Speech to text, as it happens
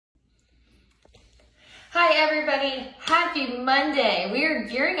Hi everybody, happy Monday. We are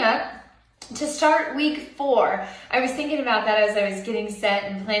gearing up to start week 4. I was thinking about that as I was getting set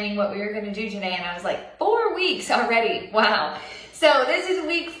and planning what we were going to do today, and I was like, 4 weeks already, wow. So this is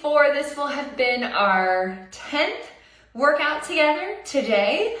week 4. This will have been our 10th workout together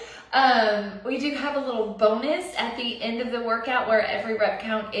today. We do have a little bonus at the end of the workout where every rep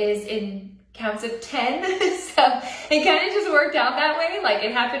count is in counts of 10. So it kind of just worked out that way. Like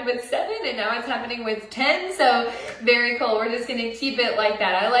it happened with 7 and now it's happening with 10. So very cool. We're just going to keep it like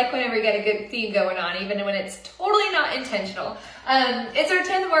that. I like whenever we get a good theme going on, even when it's totally not intentional. It's our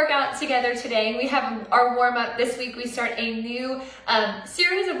 10th workout together today. We have our warm-up this week. We start a new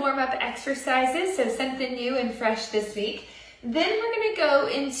series of warm-up exercises. So something new and fresh this week. Then we're going to go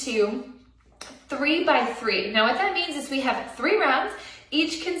into 3 by 3. Now what that means is we have 3 rounds,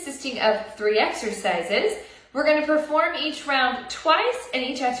 each consisting of 3 exercises. We're going to perform each round twice and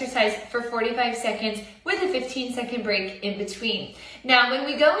each exercise for 45 seconds with a 15-second break in between. Now, when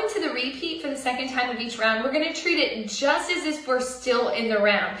we go into the repeat for the second time of each round, we're going to treat it just as if we're still in the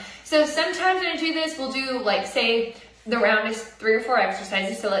round. So sometimes when I do this, we'll do like, say, the round is 3 or 4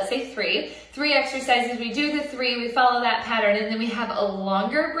 exercises, so let's say 3. 3 exercises, we do the 3, we follow that pattern, and then we have a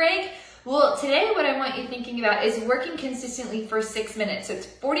longer break. Well, today what I want you thinking about is working consistently for 6 minutes. So it's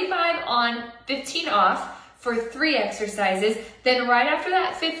 45 on, 15 off for 3 exercises. Then right after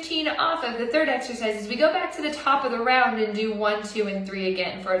that 15 off of the 3rd exercises, we go back to the top of the round and do 1, 2, and 3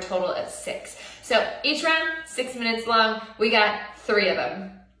 again for a total of 6. So each round, 6 minutes long. We got 3 of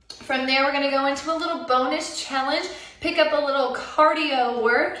them. From there, we're gonna go into a little bonus challenge. Pick up a little cardio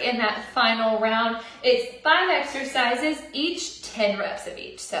work in that final round. It's 5 exercises, each 10 reps of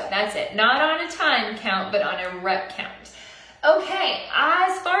each. So that's it. Not on a time count, but on a rep count. Okay,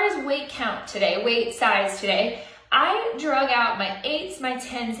 as far as weight count today, weight size today, I drug out my 8s, my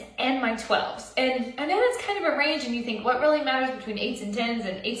 10s, and my 12s. And I know that's kind of a range, and you think, what really matters between 8s and 10s,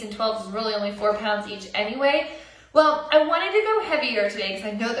 and 8s and 12s is really only 4 pounds each anyway. Well, I wanted to go heavier today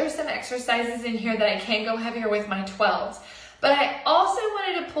because I know there's some exercises in here that I can go heavier with my 12s. But I also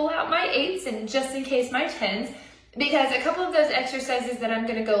wanted to pull out my 8s and just in case my 10s, because a couple of those exercises that I'm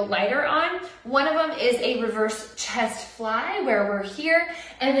gonna go lighter on, one of them is a reverse chest fly where we're here,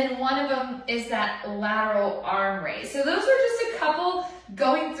 and then one of them is that lateral arm raise. So those were just a couple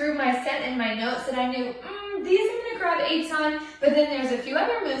going through my set and my notes that I knew, these I'm gonna grab 8s on, but then there's a few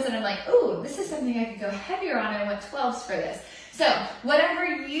other moves that I'm like, ooh, this is something I could go heavier on. I want 12s for this. So whatever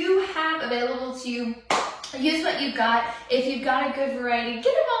you have available to you, use what you've got. If you've got a good variety, get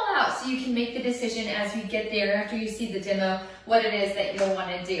them all out so you can make the decision as we get there after you see the demo, what it is that you'll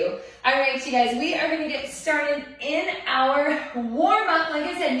want to do. All right, you guys, we are going to get started in our warm-up. Like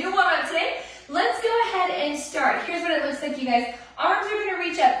I said, new warm-up today. Let's go ahead and start. Here's what it looks like, you guys. Arms are going to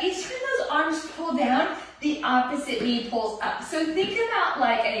reach up. Each time those arms pull down, the opposite knee pulls up. So think about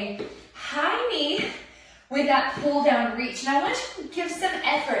like a high knee with that pull down reach. And I want you to give some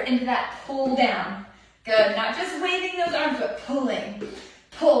effort into that pull down. Good, not just waving those arms, but pulling,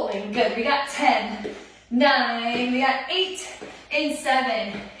 pulling. Good, we got 10, 9, we got 8, and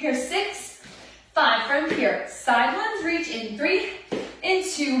 7. Here's 6, 5. From here, side lunge, reach in 3, and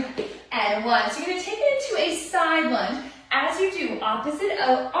 2, and 1. So you're gonna take it into a side lunge. As you do, opposite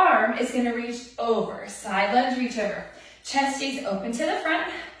arm is gonna reach over. Side lunge, reach over. Chest stays open to the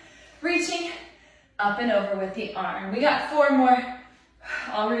front, reaching up and over with the arm. We got 4 more.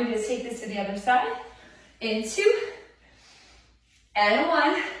 All we're gonna do is take this to the other side. In 2, and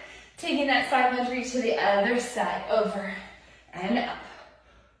 1. Taking that side lunge reach to the other side, over and up.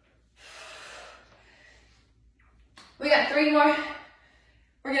 We got 3 more.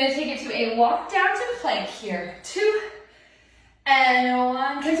 We're gonna take it to a walk down to plank here. 2, and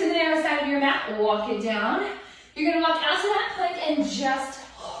 1. Come to the narrow side of your mat, walk it down. You're gonna walk out to that plank and just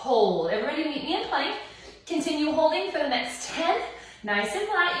hold. Everybody meet me in plank. Continue holding for the next 10. Nice and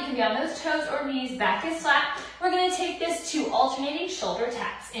flat. You can be on those toes or knees. Back is flat. We're going to take this to alternating shoulder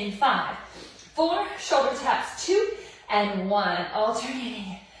taps in 5, 4, shoulder taps, 2, and 1.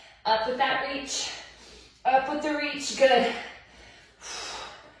 Alternating. Up with that reach. Up with the reach. Good.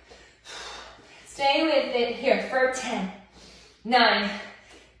 Stay with it here for 10, 9,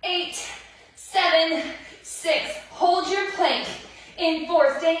 8, 7, 6. Hold your plank. In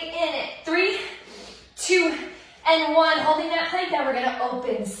 4. Stay in it. 3, 2, and 1, holding that plank. Now we're gonna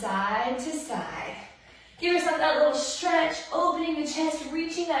open side to side. Give yourself that little stretch, opening the chest,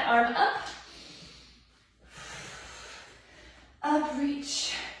 reaching that arm up. Up,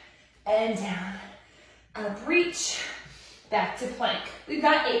 reach, and down. Up, reach, back to plank. We've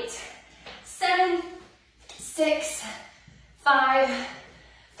got 8, 7, 6, 5,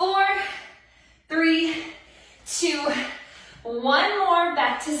 4, 3,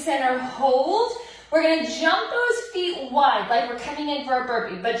 back to center, hold. We're gonna jump those feet wide like we're coming in for a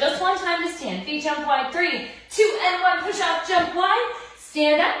burpee, but just one time to stand. Feet jump wide, 3, 2, and 1. Push off, jump wide,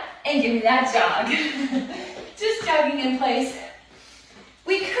 stand up, and give me that jog. Just jogging in place.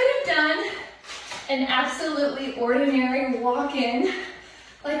 We could have done an absolutely ordinary walk-in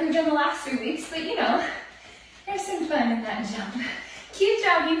like we've done the last 3 weeks, but you know, there's some fun in that jump. Keep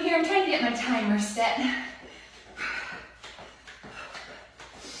jogging here. I'm trying to get my timer set.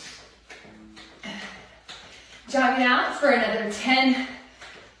 Jog it out for another 10.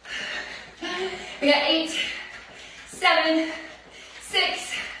 We got 8, 7,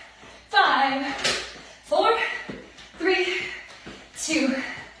 6, 5, 4, 3, 2,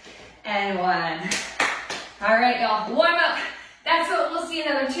 and 1. All right, y'all, warm up. That's what we'll see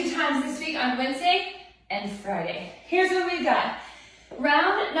another 2 times this week on Wednesday and Friday. Here's what we got.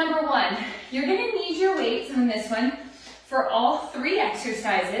 Round number 1. You're gonna need your weights on this one for all 3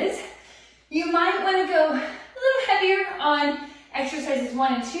 exercises. You might wanna go a little heavier on exercises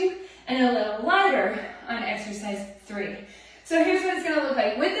 1 and 2 and a little lighter on exercise 3. So here's what it's gonna look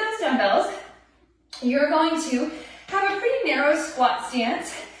like. With those dumbbells, you're going to have a pretty narrow squat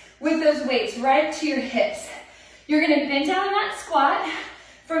stance with those weights right to your hips. You're gonna bend down in that squat.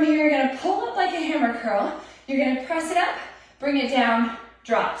 From here, you're gonna pull up like a hammer curl. You're gonna press it up, bring it down,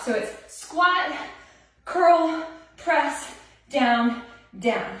 drop. So it's squat, curl, press, down,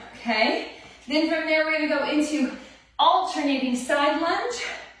 down, okay? Then from there, we're gonna go into alternating side lunge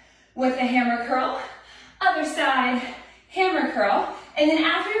with a hammer curl, other side, hammer curl. And then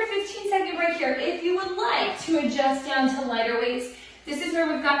after your 15-second break here, if you would like to adjust down to lighter weights, this is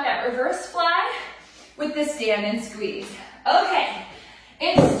where we've got that reverse fly with the stand and squeeze. Okay,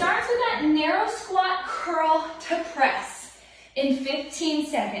 it starts with that narrow squat curl to press in 15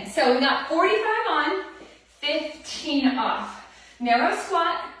 seconds. So we got 45 on, 15 off. Narrow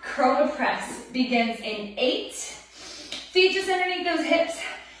squat, curl to press begins in 8. Feet just underneath those hips.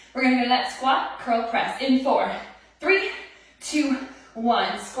 We're gonna go to that squat, curl, press in 4, 3, 2,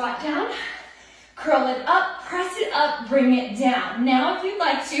 1. Squat down, curl it up, press it up, bring it down. Now, if you'd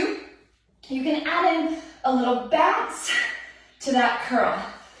like to, you can add in a little bounce to that curl.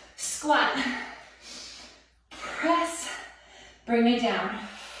 Squat, press, bring it down.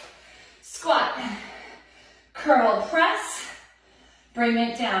 Squat, curl, press, bring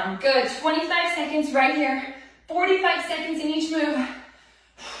it down. Good, 25 seconds right here, 45 seconds in each move.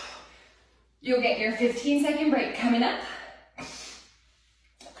 You'll get your 15-second break coming up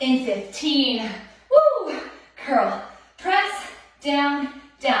in 15. Woo! Curl, press, down,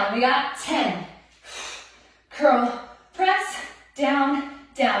 down. We got 10. Curl, press, down,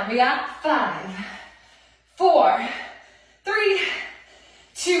 down. We got 5, 4, 3,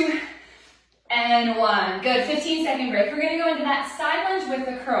 2, and 1. Good, 15-second break. We're gonna go into that side lunge with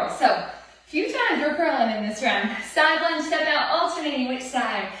the curl. So, a few times we're curling in this round. Side lunge, step out, alternating which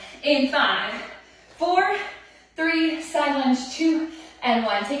side. In 5, 4, 3, side lunge, 2, and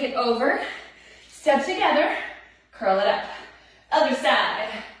 1. Take it over, step together, curl it up. Other side,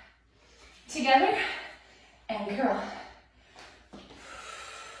 together, and curl.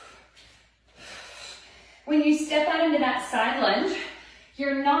 When you step out into that side lunge,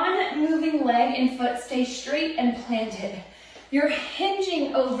 your non-moving leg and foot stay straight and planted. You're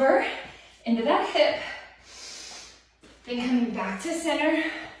hinging over into that hip, then coming back to center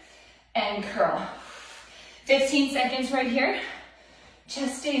and curl. 15 seconds right here.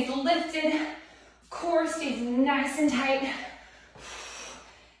 Chest stays lifted, core stays nice and tight.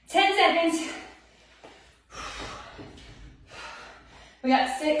 10 seconds. We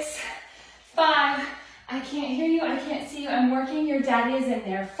got 6, 5, I can't hear you, I can't see you, I'm working, your daddy is in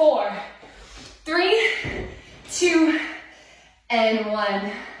there. 4, 3, 2, and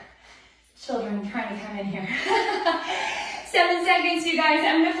 1. Children trying to come in here. 7 seconds, you guys.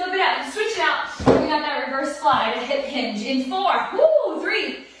 I'm gonna flip it out, switch it out. We got that reverse fly to hip hinge in 4, woo,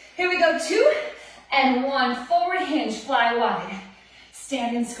 3. Here we go, 2, and 1. Forward hinge, fly wide.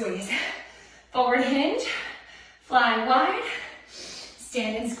 Stand and squeeze. Forward hinge, fly wide,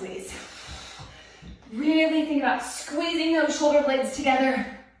 stand and squeeze. Really think about squeezing those shoulder blades together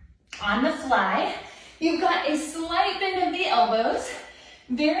on the fly. You've got a slight bend of the elbows.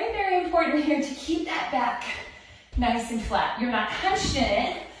 Very, very important here to keep that back nice and flat. You're not hunched in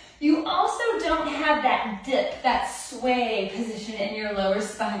it. You also don't have that dip, that sway position in your lower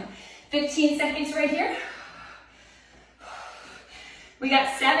spine. 15 seconds right here. We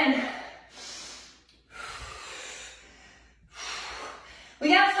got 7. We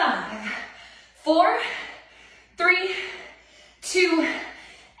got 5, 4, 3, 2,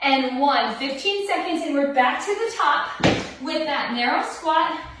 and 1. 15 seconds, and we're back to the top with that narrow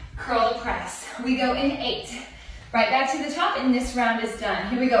squat, curl to press. We go in 8. Right back to the top, and this round is done.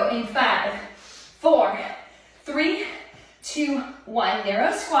 Here we go in 5, 4, 3, 2, 1.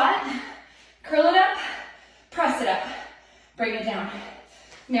 Narrow squat, curl it up, press it up, bring it down.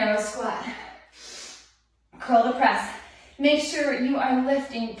 Narrow squat, curl to press. Make sure you are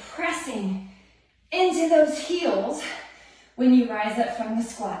lifting, pressing into those heels when you rise up from the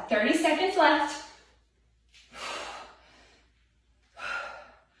squat. 30 seconds left.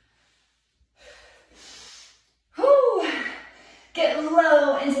 Whew. Get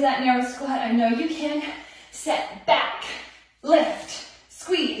low into that narrow squat. I know you can. Set back, lift,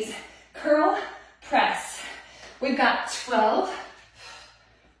 squeeze, curl, press. We've got 12,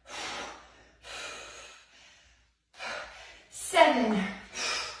 7,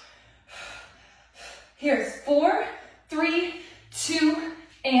 here's 4, 3, 2,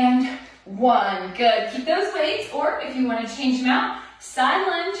 and 1. Good. Keep those weights, or if you want to change them out, side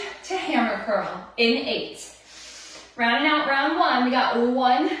lunge to hammer curl in 8. Rounding out round 1, we got 2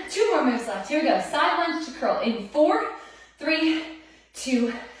 more moves left. Here we go. Side lunge to curl in 4, 3,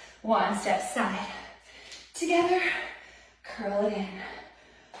 2, 1. Step side. Together, curl it in.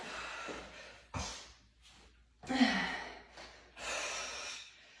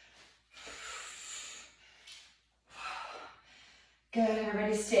 Good,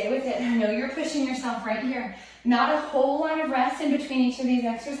 everybody stay with it. I know you're pushing yourself right here. Not a whole lot of rest in between each of these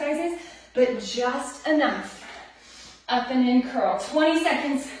exercises, but just enough. Up and in curl. 20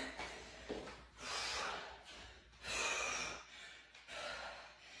 seconds.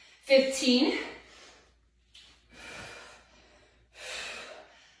 15.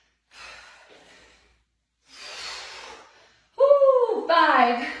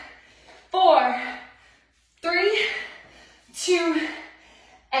 5, 4, 3, 2,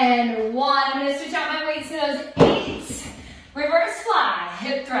 and 1. I'm going to switch out my weights to those 8s. Reverse fly,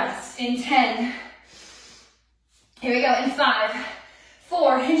 hip thrust in 10. Here we go in 5,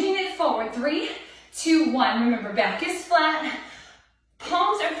 4, hinging it forward, 3, 2, 1. Remember, back is flat.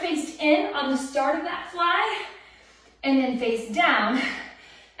 Palms are faced in on the start of that fly, and then face down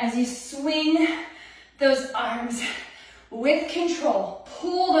as you swing those arms with control.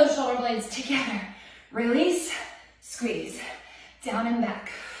 Pull those shoulder blades together. Release, squeeze, down and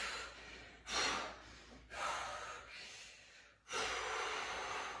back.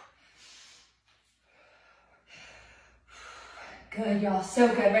 Good, y'all, so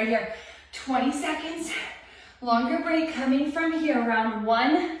good. Right here, 20 seconds. Longer break coming from here. Round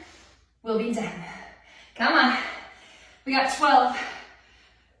 1 will be done. Come on. We got 12,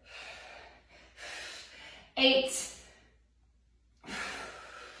 8,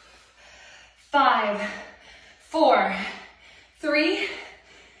 5, 4, 3,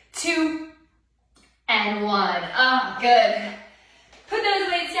 2, and 1. Ah, good. Put those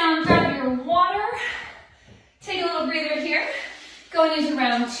weights down, grab your water. Take a little breather here. Going into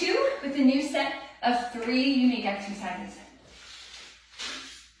round 2 with a new set of 3 unique exercises.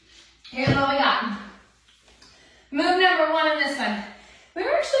 Here's what we got. Move number 1 on this one.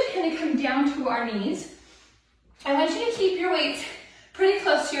 We're actually going to come down to our knees. I want you to keep your weights pretty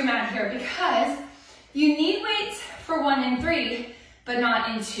close to your mat here because you need weights for 1 and 3, but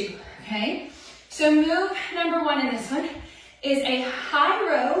not in 2, okay? So move number 1 in this one is a high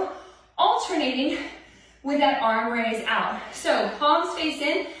row alternating with that arm raise out. So palms face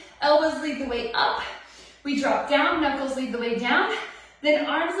in, elbows lead the way up. We drop down, knuckles lead the way down. Then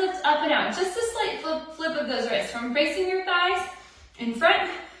arms lift up and out. Just a slight flip of those wrists from facing your thighs in front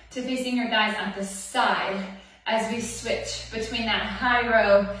to facing your thighs on the side as we switch between that high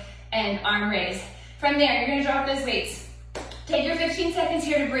row and arm raise. From there, you're gonna drop those weights. Take your 15 seconds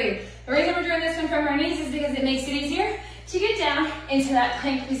here to breathe. The reason we're doing this one from our knees is because it makes it easier to get down into that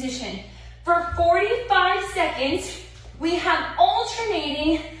plank position. For 45 seconds, we have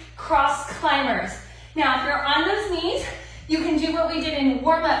alternating cross climbers. Now, if you're on those knees, you can do what we did in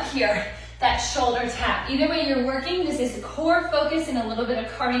warm up here, that shoulder tap. Either way you're working, this is core focus and a little bit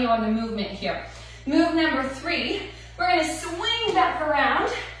of cardio on the movement here. Move number 3, we're gonna swing back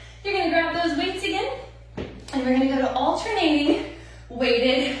around. You're gonna grab those weights again, and we're gonna go to alternating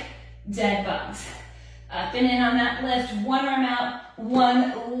weighted dead bugs. Up and in on that lift, one arm out,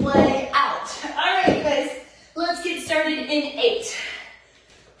 one leg out. All right, guys, let's get started in 8.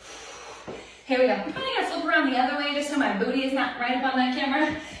 Here we go. I'm probably gonna flip around the other way just so my booty is not right up on that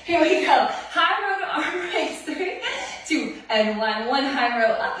camera. Here we go. High row to arm raise, 3, 2, and 1. One high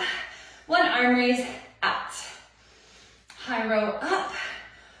row up, one arm raise out. High row up,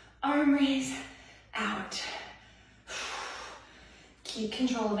 arm raise out. Keep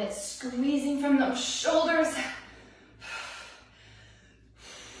control of it, squeezing from those shoulders.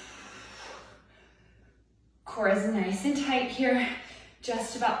 Core is nice and tight here.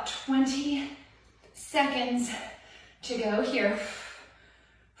 Just about 20 seconds to go here.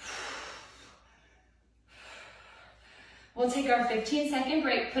 We'll take our 15-second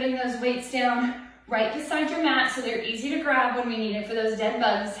break, putting those weights down right beside your mat so they're easy to grab when we need it for those dead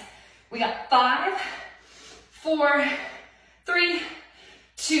bugs. We got 5, 4, 3,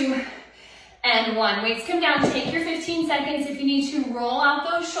 2, and 1. Weights come down, take your 15 seconds. If you need to roll out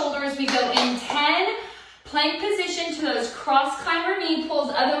those shoulders, we go in 10, plank position to those cross climber knee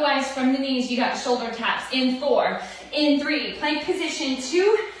pulls. Otherwise, from the knees, you got shoulder taps. In 4, in 3, plank position,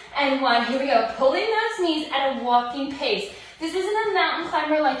 2, and 1. Here we go, pulling those knees at a walking pace. This isn't a mountain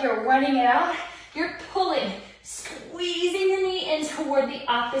climber like you're running it out. You're pulling, squeezing the knee in toward the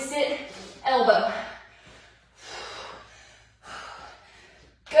opposite elbow.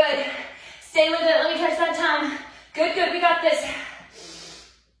 Good. Stay with it. Let me catch that time. Good, good. We got this.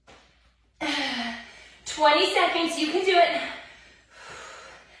 20 seconds. You can do it.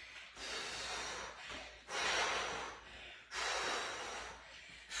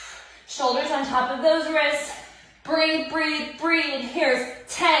 Shoulders on top of those wrists. Breathe, breathe, breathe. Here's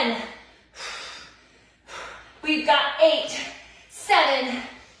 10. We've got 8, 7,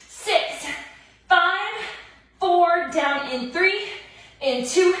 6, 5, 4, down in 3, in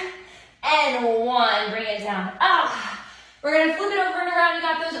 2, and 1. Bring it down. We're gonna flip it over and around. You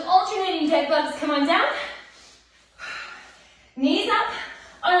got those alternating dead bugs. Come on down. Knees up,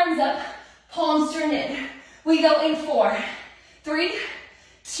 arms up, palms turned in. We go in 4, 3,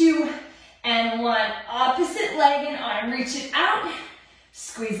 2, and 1. Opposite leg and arm. Reach it out,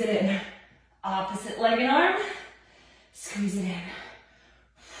 squeeze it in. Opposite leg and arm, squeeze it in.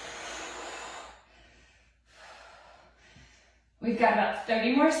 We've got about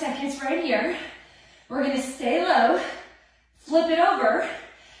 30 more seconds right here. We're gonna stay low, flip it over.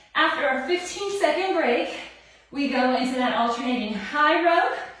 After our 15-second break, we go into that alternating high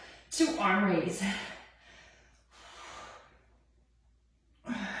row to arm raise.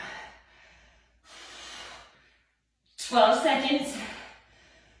 "12 seconds.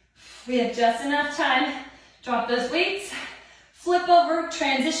 We have just enough time. Drop those weights, flip over,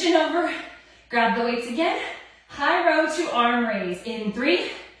 transition over, grab the weights again. High row to arm raise in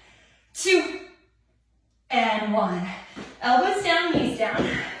 3, 2, and 1. Elbows down, knees down.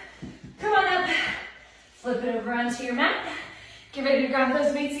 Come on up. Flip it over onto your mat. Get ready to grab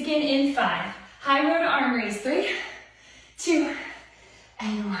those weights again in 5. High row to arm raise. 3, 2,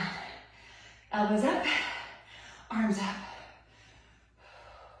 and 1. Elbows up, arms up.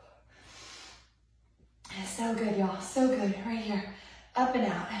 So good, y'all. So good. Right here. Up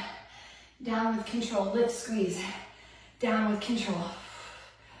and out. Down with control. Lift, squeeze. Down with control.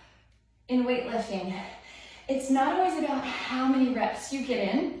 In weightlifting, it's not always about how many reps you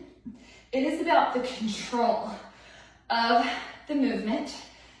get in. It is about the control of the movement.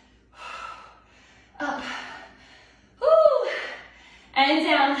 Up. Woo. And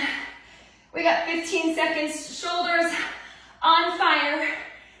down. We got 15 seconds. Shoulders on fire.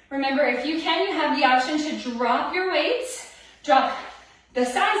 Remember, if you can, you have the option to drop your weights, drop the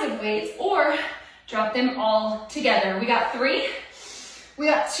size of weights, or drop them all together. We got 3, we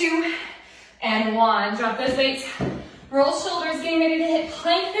got 2, and 1. Drop those weights, roll shoulders, getting ready to hit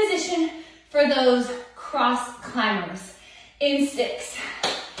plank position for those cross climbers. In 6,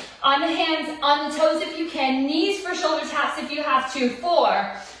 on the hands, on the toes if you can, knees for shoulder taps if you have to.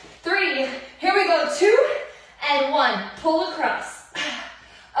 4, 3, here we go, 2, and 1. Pull across.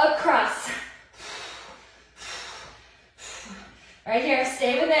 Across. Right here,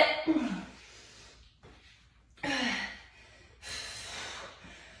 stay with it.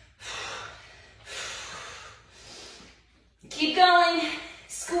 Keep going.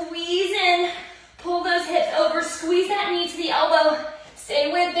 Squeeze in. Pull those hips over. Squeeze that knee to the elbow. Stay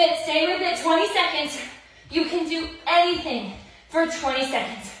with it. Stay with it. 20 seconds. You can do anything for 20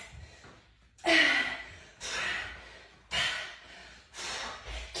 seconds.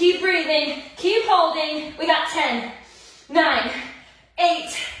 Keep breathing, keep holding. We got 10, 9, 8,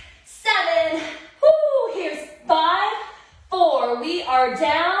 7. Woo, here's 5, 4. We are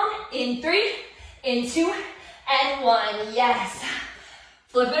down in 3, in 2, and 1. Yes.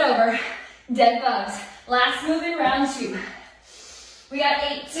 Flip it over. Dead bugs. Last move in round 2. We got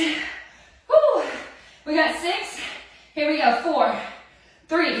 8. Woo. We got 6. Here we go. 4,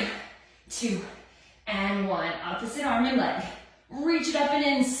 3, 2, and 1. Opposite arm and leg. Reach it up and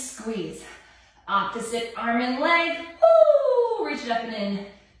in, squeeze. Opposite arm and leg. Woo! Reach it up and in,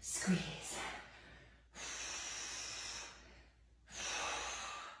 squeeze.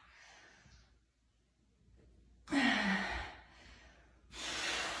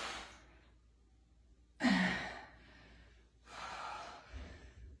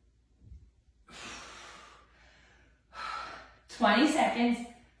 20 seconds.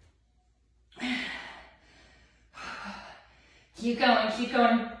 Keep going, keep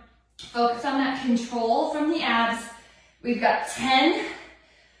going. Focus on that control from the abs. We've got 10.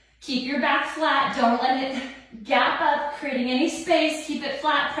 Keep your back flat. Don't let it gap up, creating any space. Keep it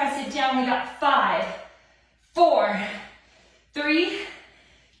flat, press it down. We got 5, 4, 3,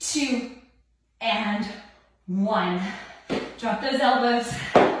 2, and 1. Drop those elbows.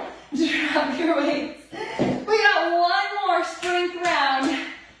 Drop your weights. We got one more strength round.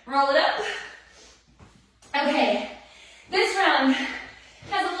 Roll it up. Okay, this round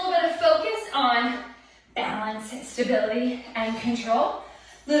has a little bit of focus on balance, stability, and control.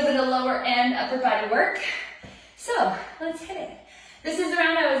 A little bit of lower and upper body work. So let's hit it. This is the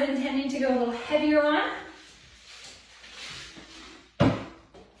round I was intending to go a little heavier on.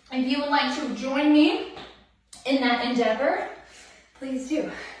 If you would like to join me in that endeavor, please do.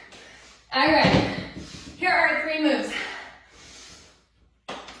 All right, here are 3 moves.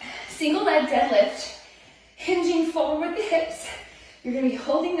 Single leg deadlift, hinging forward with the hips. You're gonna be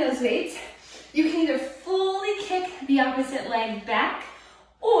holding those weights. You can either fully kick the opposite leg back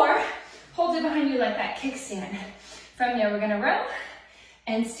or hold it behind you like that kickstand. From there, we're gonna row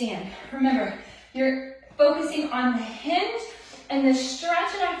and stand. Remember, you're focusing on the hinge and the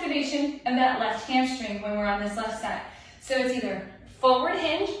stretch and activation of that left hamstring when we're on this left side. So it's either forward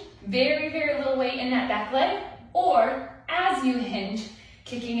hinge, very, very little weight in that back leg, or as you hinge,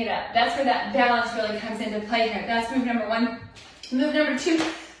 kicking it up. That's where that balance really comes into play here. That's move number 1. Move number 2,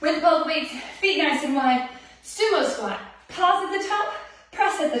 with both weights, feet nice and wide, sumo squat. Pause at the top,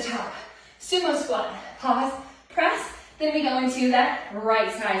 press at the top. Sumo squat, pause, press. Then we go into that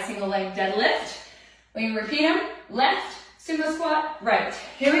right side single leg deadlift. We repeat them, left, sumo squat, right.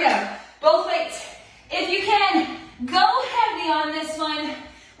 Here we go, both weights. If you can, go heavy on this one.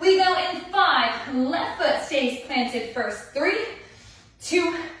 We go in 5, left foot stays planted first. 3,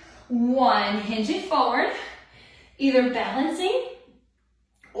 2, 1, hinge it forward. Either balancing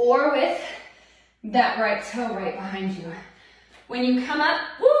or with that right toe right behind you. When you come up,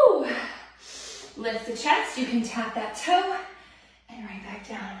 woo, lift the chest, you can tap that toe and right back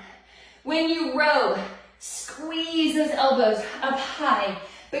down. When you row, squeeze those elbows up high,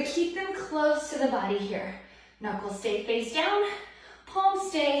 but keep them close to the body here. Knuckles stay face down,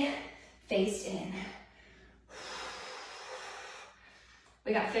 palms stay face in.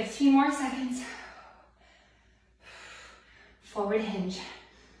 We got 15 more seconds. Forward hinge,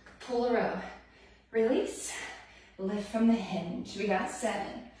 pull a row, release, lift from the hinge. We got 7,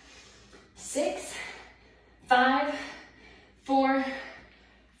 6, 5, 4,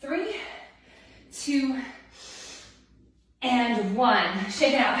 3, 2, and 1.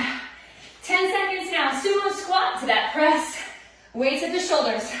 Shake it out. 10 seconds now. Sumo squat to that press. Weights at the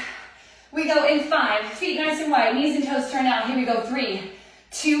shoulders. We go in 5. Feet nice and wide. Knees and toes turn out. Here we go. 3,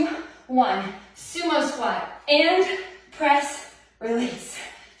 2, 1. Sumo squat. And press, release.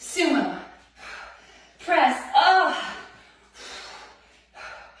 Sumo. Press. Oh.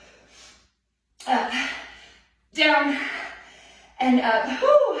 Up. Down. And up.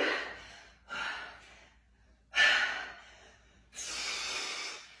 Woo.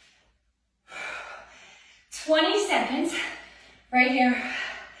 20 seconds, right here.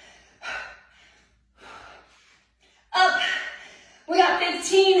 Up, we got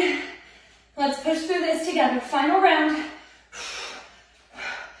 15. Let's push through this together. Final round.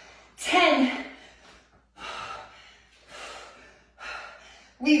 10.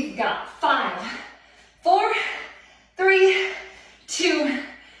 We've got 5, 4, 3, 2,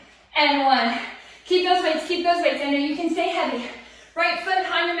 and 1. Keep those weights, keep those weights. I know you can stay heavy. Right foot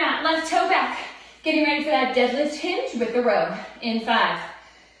on your mat, left toe back. Getting ready for that deadlift hinge with the row. In 5,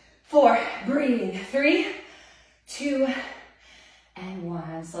 4, breathe. 3, 2, and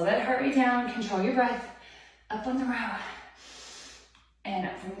 1. Slow that heart rate down, control your breath. Up on the row, and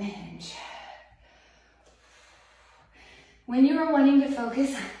up from the hinge. When you are wanting to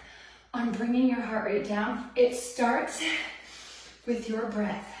focus on bringing your heart rate down, it starts with your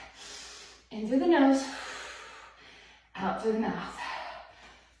breath. In through the nose, out through the mouth.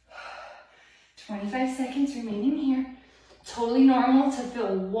 25 seconds remaining here. Totally normal to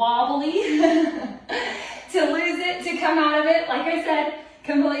feel wobbly, to lose it, to come out of it. Like I said,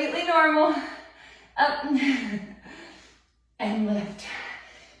 completely normal. Up and lift.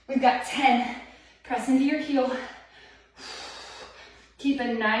 We've got 10. Press into your heel. Keep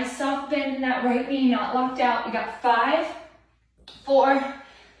a nice soft bend in that right knee, not locked out. We got 5, 4,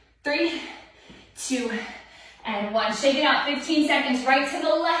 3, 2, and 1. Shake it out. 15 seconds. Right to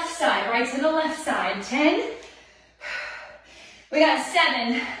the left side. Right to the left side. 10. We got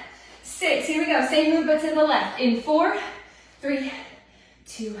 7, 6. Here we go. Same move, but to the left. In 4, 3,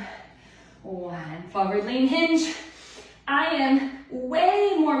 2, 1. Forward lean hinge. I am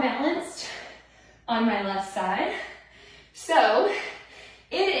way more balanced on my left side. So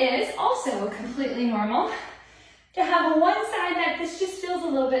it is also completely normal to have one side that this just feels a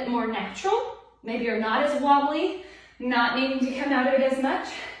little bit more natural. Maybe you're not as wobbly, not needing to come out of it as much.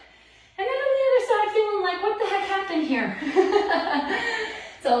 And then on the other side feeling like, what the heck happened here?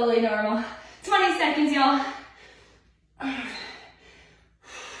 Totally normal. 20 seconds, y'all.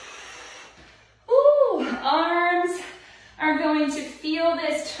 Ooh, arms are going to feel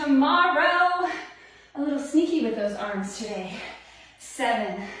this tomorrow. A little sneaky with those arms today.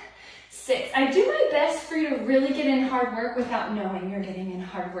 7, 6. I do my best for you to really get in hard work without knowing you're getting in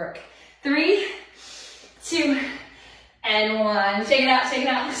hard work. 3, 2, and 1. Shake it out, shake it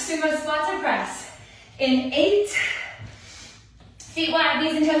out. Sumo squats and press. In 8, feet wide,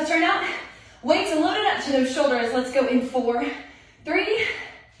 knees and toes turn out. Weights loaded up to those shoulders. Let's go in 4, 3,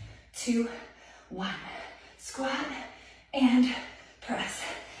 2, 1. Squat and press.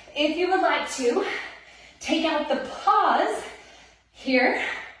 If you would like to take out the pause here,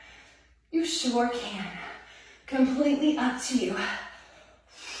 you sure can. Completely up to you.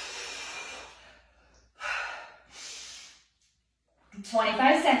 In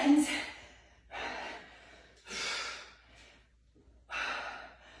 25 seconds.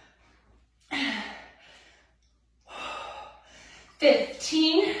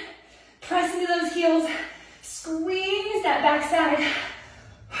 15. Press into those heels. Squeeze that backside.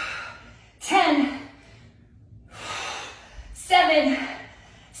 10. 7,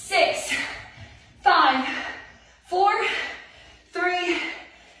 6, 5, 4, 3,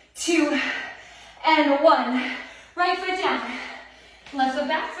 2, and 1. Right foot down. Left foot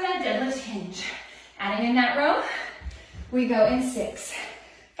back for that deadlift hinge. Adding in that row, we go in 6,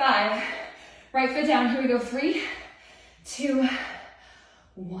 5. Right foot down, here we go. 3, 2,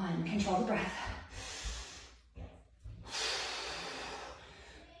 1. Control the breath.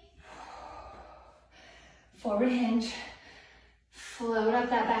 Forward hinge. Float up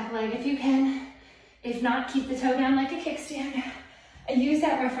that back leg if you can. If not, keep the toe down like a kickstand. I use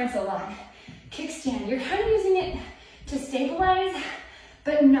that reference a lot. Kickstand, you're kind of using it to stabilize,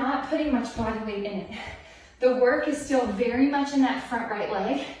 but not putting much body weight in it. The work is still very much in that front right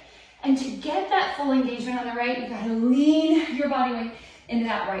leg. And to get that full engagement on the right, you gotta lean your body weight into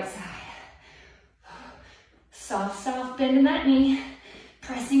that right side. Soft, soft bend in that knee.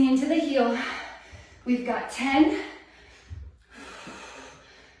 Pressing into the heel. We've got 10.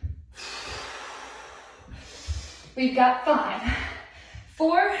 We've got 5,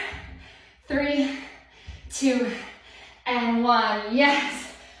 4, 3, 2, and 1.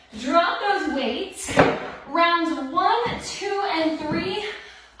 Yes. Drop those weights. Rounds 1, 2, and 3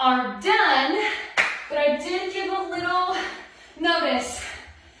 are done, but I did give a little notice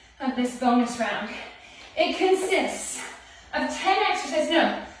of this bonus round. It consists of 10 exercises,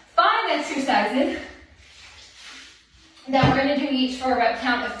 no, 5 exercises that we're gonna do each for a rep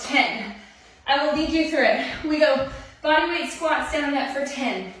count of 10. I will lead you through it. We go body weight squats down and up for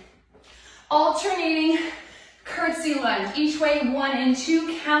 10. Alternating curtsy lunge. Each way 1 and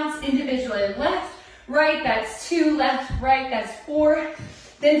 2 counts individually. Left, right, that's 2. Left, right, that's 4.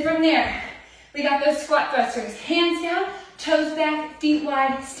 Then from there, we got those squat thrusters. Hands down, toes back, feet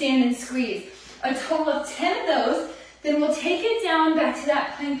wide, stand and squeeze. A total of 10 of those. Then we'll take it down back to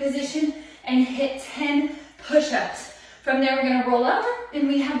that plank position and hit 10 push-ups. From there, we're gonna roll over and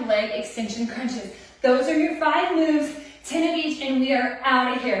we have leg extension crunches. Those are your 5 moves, 10 of each, and we are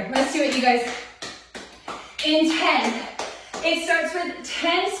out of here. Let's do it, you guys. In 10, it starts with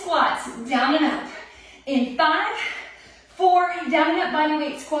 10 squats, down and up. In 5, 4, down and up body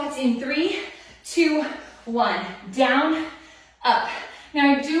weight squats. In 3, 2, 1, down, up.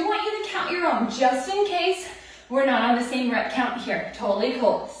 Now I do want you to count your own, just in case we're not on the same rep count here. Totally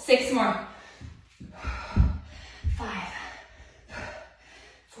cool. 6 more. 5,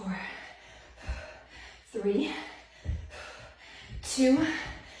 4, 3, 2,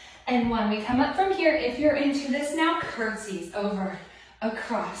 and 1. We come up from here. If you're into this now, curtsies over,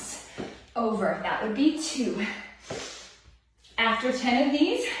 across, over. That would be 2. After 10 of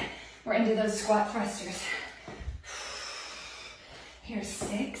these, we're into those squat thrusters. Here's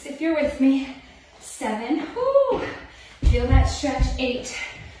 6 if you're with me. 7. Woo. Feel that stretch. 8.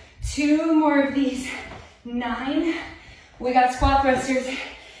 2 more of these. 9. We got squat thrusters.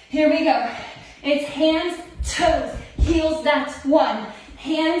 Here we go. It's hands, toes, heels. That's 1.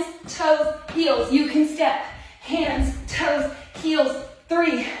 Hands, toes, heels. You can step. Hands, toes, heels.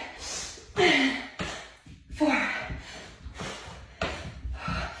 3, 4,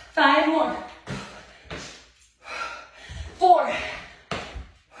 5 more. 4, 4,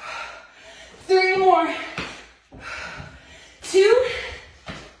 3 more, 2,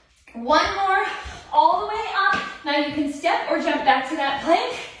 1 more, all the way up. Now you can step or jump back to that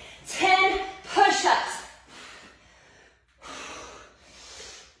plank. 10 push-ups.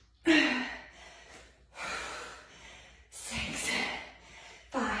 6,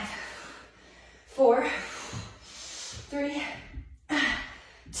 5, 4, 3,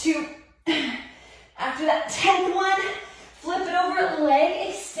 2. After that 10th one, flip it over, leg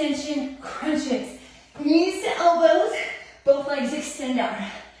extension crunches. Knees to elbows, both legs extend down.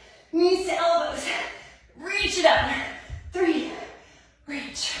 Knees to elbows, reach it up. 3,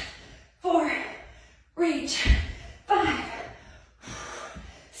 reach. 4, reach. 5,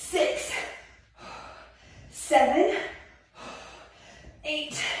 6, 7,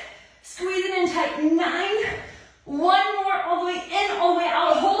 8. Squeeze it in tight. 9. 1 more, all the way in, all the way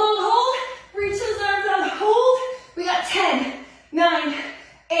out. Hold, hold, hold. Reach those arms out, hold. We got 10, 9,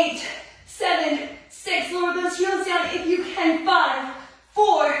 8, 7, 6. Lower those heels down if you can. 5,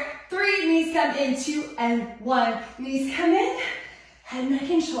 4, 3. Knees come in. 2 and 1. Knees come in. Head, neck,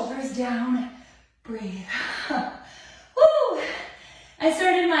 and shoulders down. Breathe. Woo! I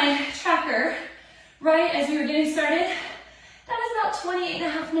started my tracker right as we were getting started. That was about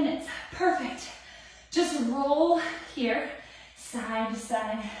 28.5 minutes. Perfect. Just roll here, side to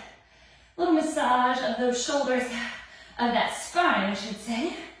side. Little massage of those shoulders, of that spine, I should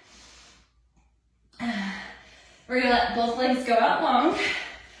say. We're gonna let both legs go out long.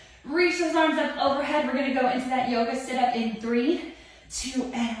 Reach those arms up overhead. We're gonna go into that yoga sit up in 3,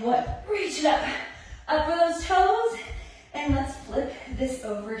 2, and 1. Reach it up. Up for those toes. And let's flip this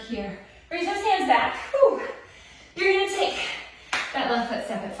over here. Reach those hands back. Whew. You're gonna take that left foot,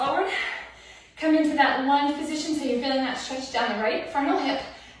 step it forward. Come into that lunge position so you're feeling that stretch down the right frontal hip.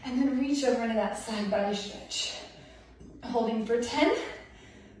 And then reach over into that side body stretch. Holding for 10.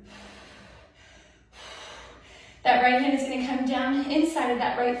 That right hand is going to come down inside of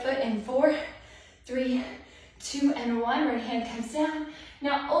that right foot in 4, 3, 2, and 1. Right hand comes down.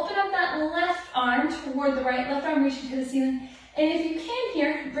 Now open up that left arm toward the right. Left arm reaching to the ceiling. And if you can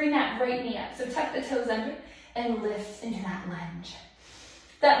here, bring that right knee up. So tuck the toes under and lift into that lunge.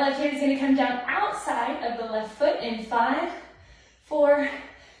 That left hand is going to come down outside of the left foot in 5, 4,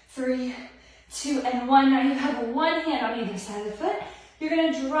 3, 2, and 1. Now you have one hand on either side of the foot. You're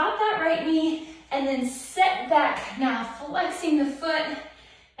going to drop that right knee and then set back. Now flexing the foot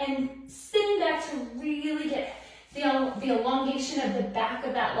and sitting back to really get the elongation of the back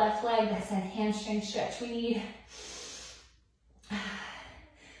of that left leg. That's that hamstring stretch we need.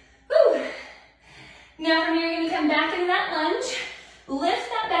 Woo. Now from here, you're going to come back into that lunge. Lift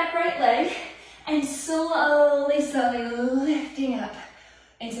that back right leg and slowly, slowly lifting up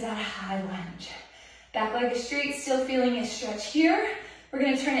into that high lunge. Back leg is straight, still feeling a stretch here. We're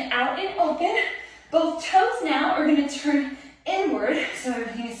going to turn it out and open. Both toes now are going to turn inward, so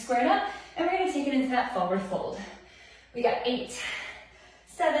everything is squared up, and we're going to take it into that forward fold. We got 8,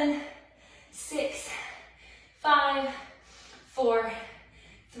 7, 6, 5, 4,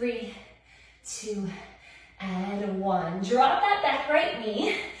 3, 2, and 1. Drop that back right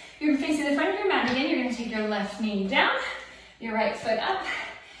knee. You're facing the front of your mat again. You're going to take your left knee down, your right foot up,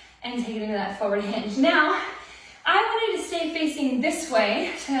 and take it into that forward hinge. Now, I wanted to stay facing this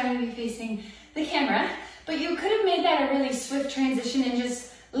way, so I'm going to be facing the camera, but you could have made that a really swift transition and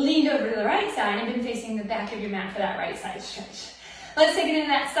just leaned over to the right side and been facing the back of your mat for that right side stretch. Let's take it into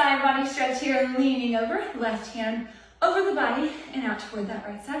that side body stretch here, leaning over, left hand over the body and out toward that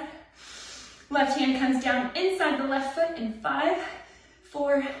right side. Left hand comes down inside the left foot in 5,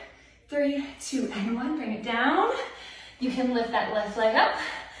 4, 3, 2, and 1. Bring it down. You can lift that left leg up.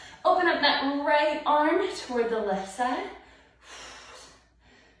 Open up that right arm toward the left side.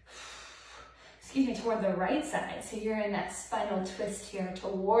 Excuse me, toward the right side. So you're in that spinal twist here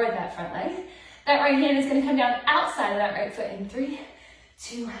toward that front leg. That right hand is going to come down outside of that right foot in 3,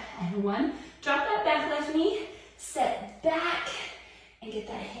 2, and 1. Drop that back left knee. Set back and get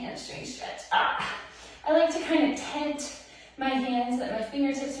that hamstring stretch. I like to kind of tent my hands so that my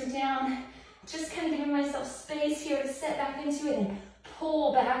fingertips are down. Just kind of giving myself space here to set back into it and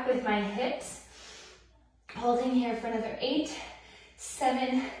pull back with my hips. Holding here for another 8,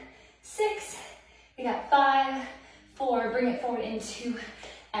 7, 6. We got 5, 4. Bring it forward in 2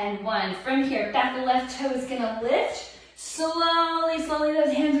 and 1. From here, back the left toe is going to lift. Slowly, slowly,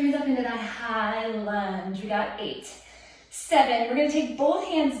 those hands raise up into that high lunge. We got 8, 7. We're going to take both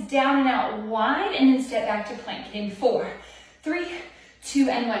hands down and out wide and then step back to plank in 4, 3, 2,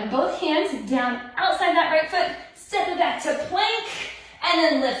 and 1. Both hands down outside that right foot. Step it back to plank and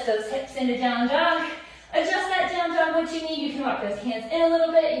then lift those hips into down dog. Adjust that down dog what you need. You can walk those hands in a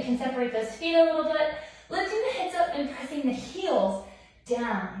little bit. You can separate those feet a little bit. Lifting the hips up and pressing the heels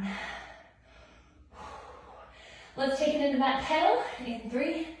down. Let's take it into that pedal in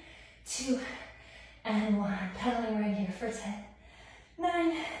 3, 2, and 1. Pedaling right here for 10,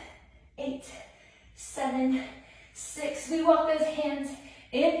 9, 8, 7, 6. We walk those hands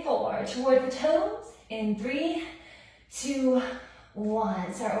in 4 toward the toes in 3, 2,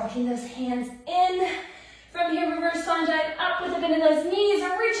 1. Start walking those hands in. From here, reverse swan dive up with a bend in those knees.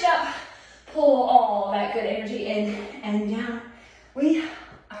 Reach up. Pull all that good energy in and down. We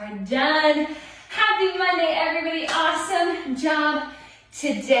are done. Happy Monday, everybody. Awesome job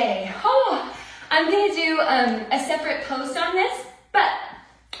today. Oh, I'm going to do a separate post on this, but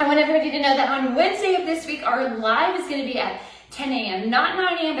I want everybody to know that on Wednesday of this week, our live is going to be at 10 a.m. Not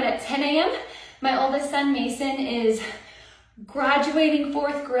 9 a.m., but at 10 a.m. My oldest son, Mason, is graduating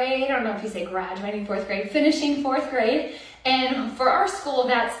 4th grade. I don't know if you say graduating 4th grade, finishing 4th grade. And for our school,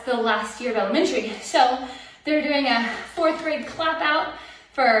 that's the last year of elementary. So they're doing a 4th grade clap out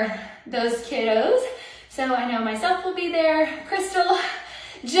for those kiddos. So I know myself will be there, Crystal,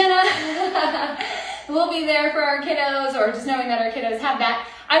 Jenna will be there for our kiddos, or just knowing that our kiddos have that.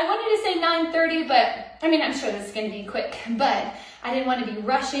 I wanted to say 9:30, but I mean, I'm sure this is going to be quick, but I didn't want to be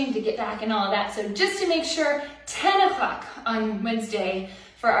rushing to get back and all of that. So just to make sure, 10 o'clock on Wednesday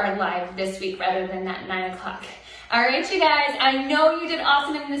for our live this week rather than that 9 o'clock. All right, you guys, I know you did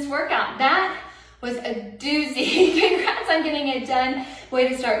awesome in this workout. That was a doozy. Congrats on getting it done. Way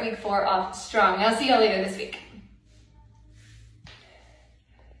to start week 4 off strong. I'll see you all later this week.